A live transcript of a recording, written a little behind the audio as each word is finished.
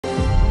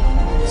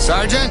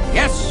Sergeant?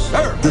 Yes,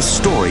 sir. The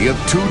story of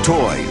two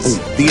toys.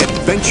 The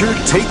adventure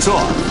takes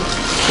off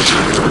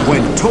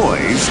when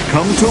toys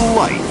come to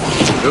life.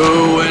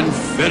 To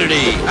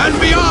infinity and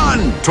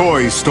beyond!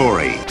 Toy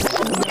Story.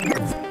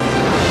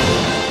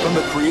 From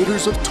the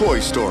creators of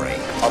Toy Story,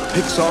 a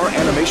Pixar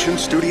Animation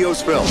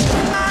Studios film.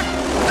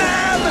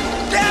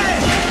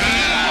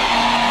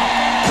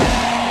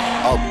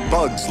 A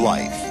Bug's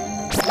Life.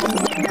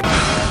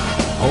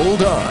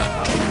 Hold on.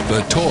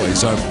 The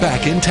toys are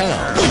back in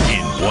town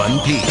in one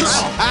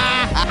piece.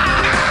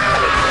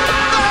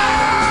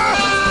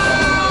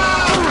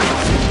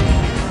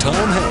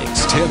 Tom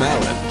Hanks, Tim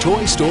Allen,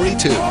 Toy Story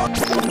 2.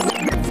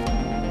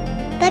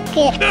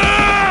 Bucket.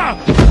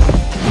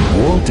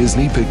 Walt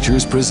Disney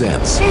Pictures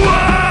presents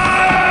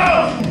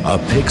a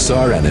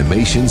Pixar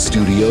Animation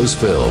Studios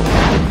film.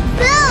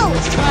 No!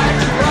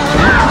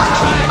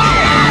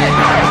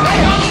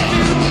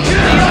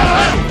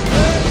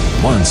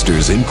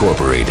 Monsters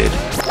Incorporated.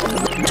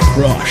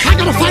 Crush. I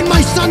gotta find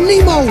my son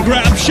Nemo!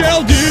 Grab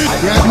shell, dude!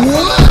 Grab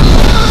what?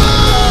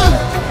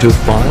 To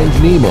find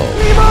Nemo.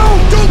 Nemo!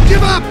 Don't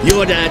give up!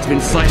 Your dad's been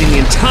fighting the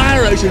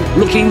entire ocean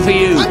looking for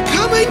you. I'm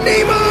coming,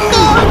 Nemo!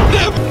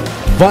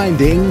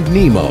 Finding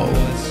Nemo.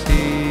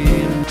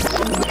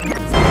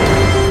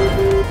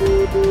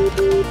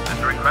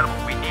 Mr. Incredible,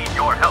 we need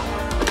your help.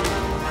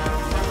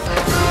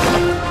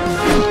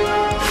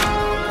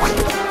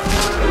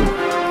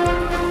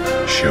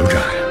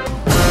 Showtime.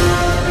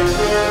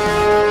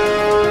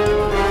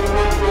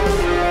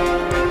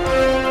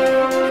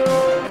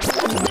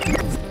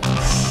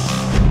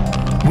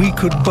 We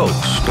could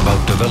boast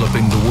about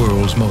developing the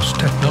world's most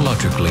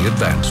technologically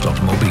advanced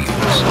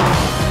automobiles.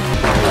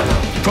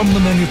 From the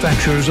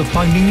manufacturers of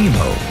Finding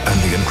Nemo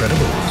and The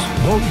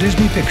Incredibles, Walt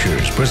Disney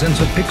Pictures presents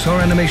a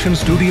Pixar Animation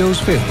Studios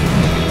film,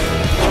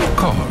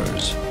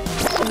 Cars.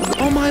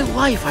 All my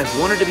life, I've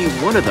wanted to be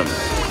one of them.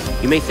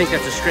 You may think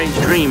that's a strange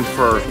dream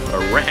for a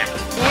rat.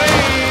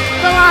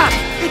 Noah!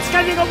 It's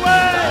getting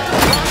away!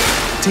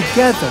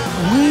 Together,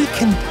 we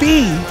can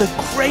be the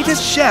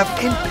greatest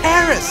chef in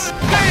Paris.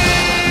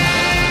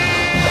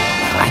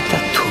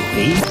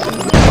 Ratatouille?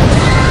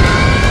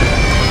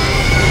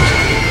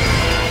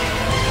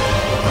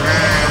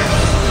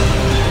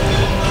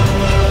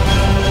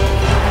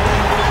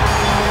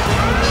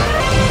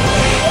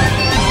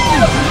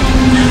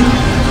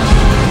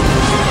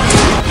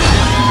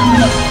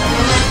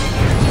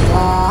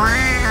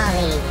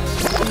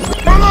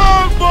 Come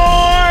on,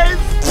 boys!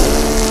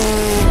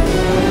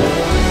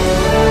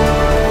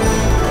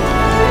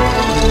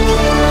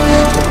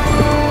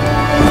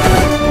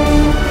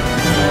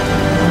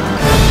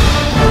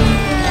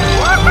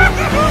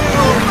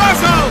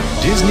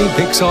 Disney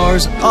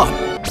Pixar's Up.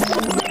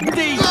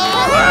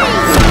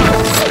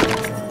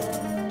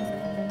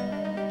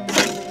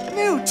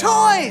 New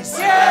toys!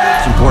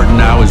 What's important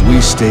now is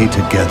we stay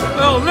together.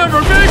 They'll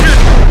never make it!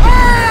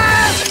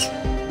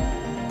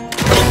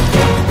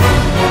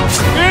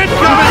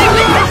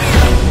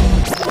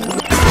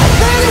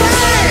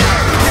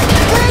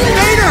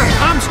 Vader!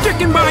 I'm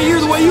sticking by you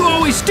the way you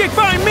always stick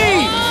by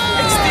me!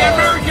 It's the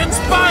American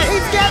spy!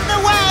 He's getting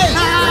away!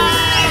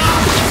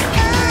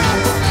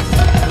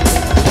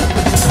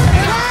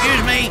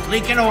 Excuse me,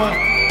 leaking oil.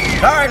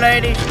 Sorry,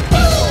 ladies.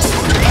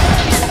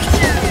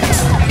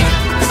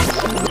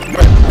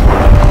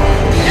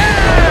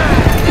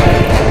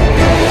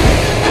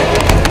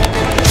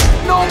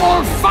 No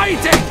more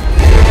fighting!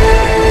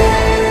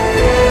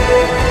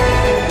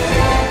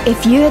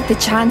 If you had the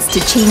chance to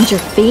change your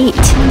fate,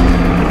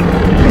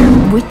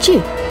 would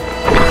you?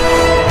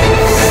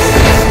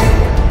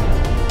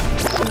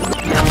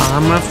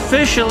 I'm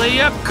officially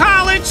a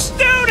college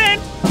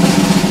student!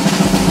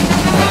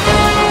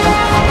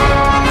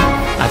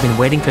 I've been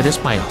waiting for this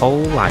my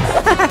whole life.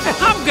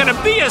 I'm gonna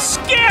be a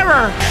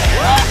scarer!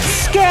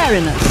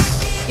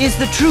 Scariness is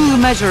the true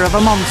measure of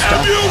a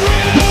monster.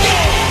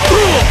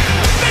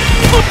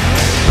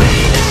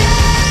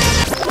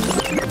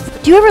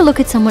 Do you ever look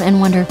at someone and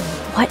wonder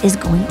what is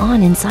going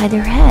on inside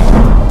their head?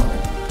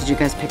 Did you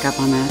guys pick up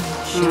on that?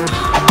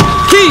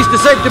 Keys to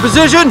safety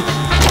position!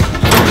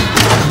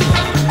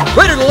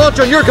 Ready to launch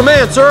on your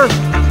command, sir!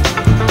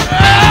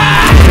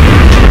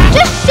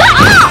 Just shut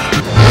up!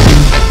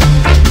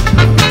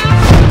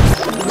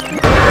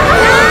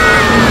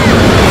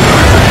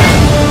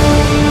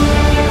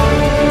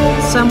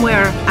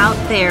 Somewhere out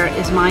there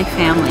is my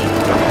family.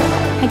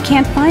 I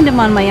can't find them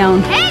on my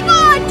own. Hang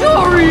on,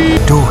 Dory!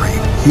 Dory,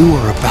 you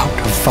are about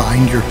to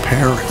find your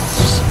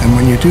parents. And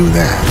when you do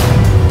that,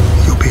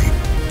 you'll be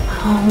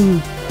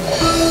Home.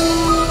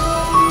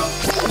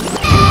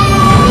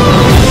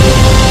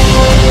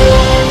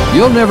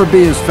 You'll never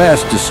be as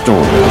fast as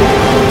Storm,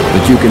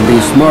 but you can be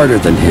smarter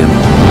than him.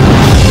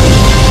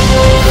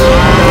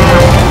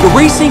 The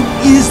racing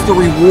is the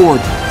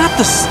reward, not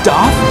the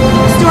stuff.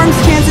 Storm's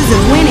chances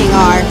of winning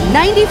are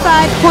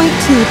 95.2%.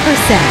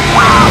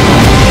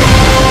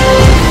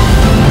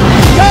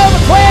 Go,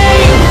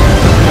 McQueen!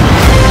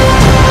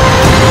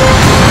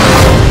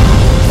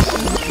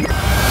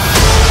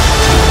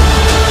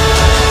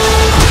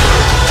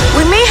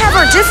 We may have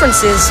our differences,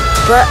 differences,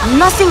 but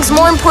nothing's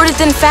more important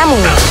than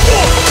family.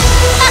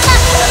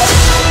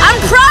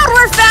 I'm proud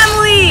we're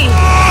family!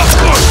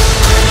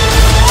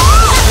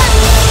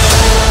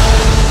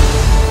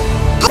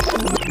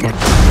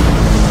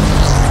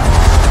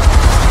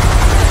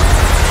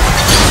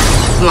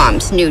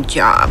 Mom's new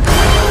job.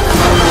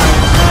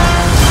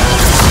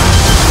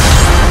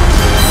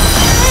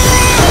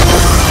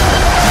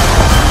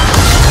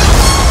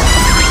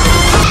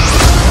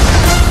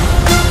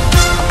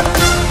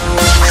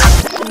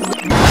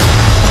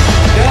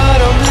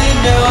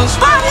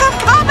 I'm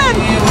coming!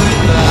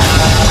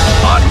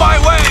 On my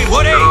way,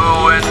 Woody!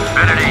 To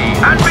infinity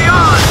and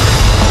beyond!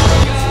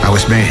 I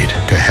was made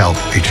to help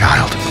a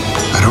child.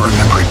 I don't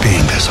remember it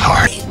being this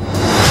hard.